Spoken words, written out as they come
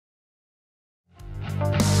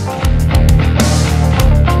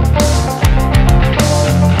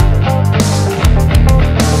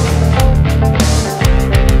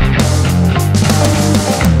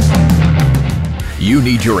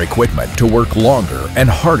your equipment to work longer and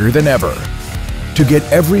harder than ever, to get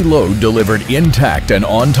every load delivered intact and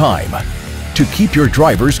on time, to keep your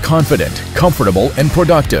drivers confident, comfortable, and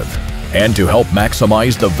productive, and to help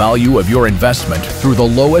maximize the value of your investment through the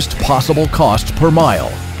lowest possible cost per mile.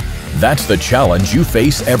 That's the challenge you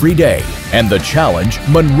face every day, and the challenge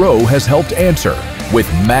Monroe has helped answer with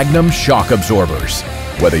Magnum shock absorbers.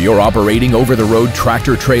 Whether you're operating over-the-road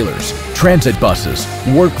tractor-trailers, transit buses,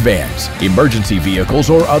 work vans, emergency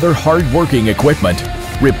vehicles, or other hard-working equipment,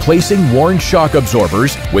 replacing worn shock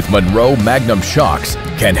absorbers with Monroe Magnum shocks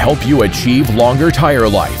can help you achieve longer tire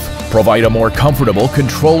life, provide a more comfortable,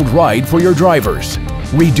 controlled ride for your drivers,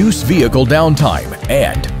 reduce vehicle downtime,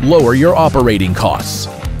 and lower your operating costs.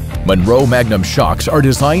 Monroe Magnum shocks are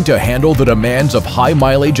designed to handle the demands of high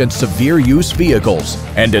mileage and severe use vehicles,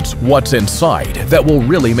 and it's what's inside that will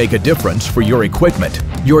really make a difference for your equipment,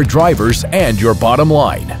 your drivers, and your bottom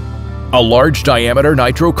line. A large diameter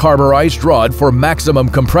nitrocarburized rod for maximum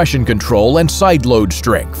compression control and side load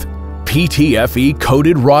strength. PTFE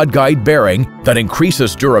coated rod guide bearing that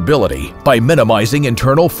increases durability by minimizing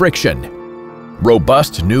internal friction.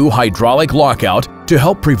 Robust new hydraulic lockout to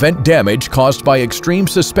help prevent damage caused by extreme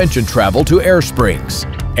suspension travel to air springs.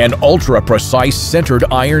 An ultra-precise centered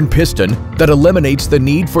iron piston that eliminates the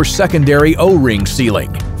need for secondary O-ring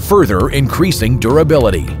sealing, further increasing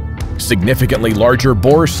durability. Significantly larger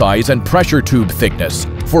bore size and pressure tube thickness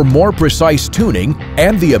for more precise tuning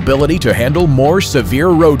and the ability to handle more severe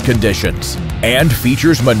road conditions. And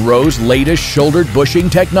features Monroe's latest shouldered bushing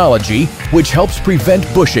technology, which helps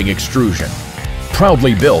prevent bushing extrusion.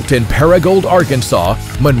 Proudly built in Paragould, Arkansas,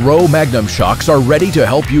 Monroe Magnum shocks are ready to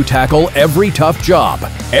help you tackle every tough job,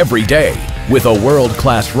 every day, with a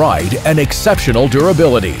world-class ride and exceptional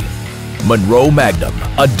durability. Monroe Magnum,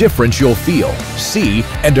 a difference you'll feel, see,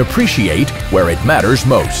 and appreciate where it matters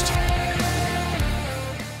most.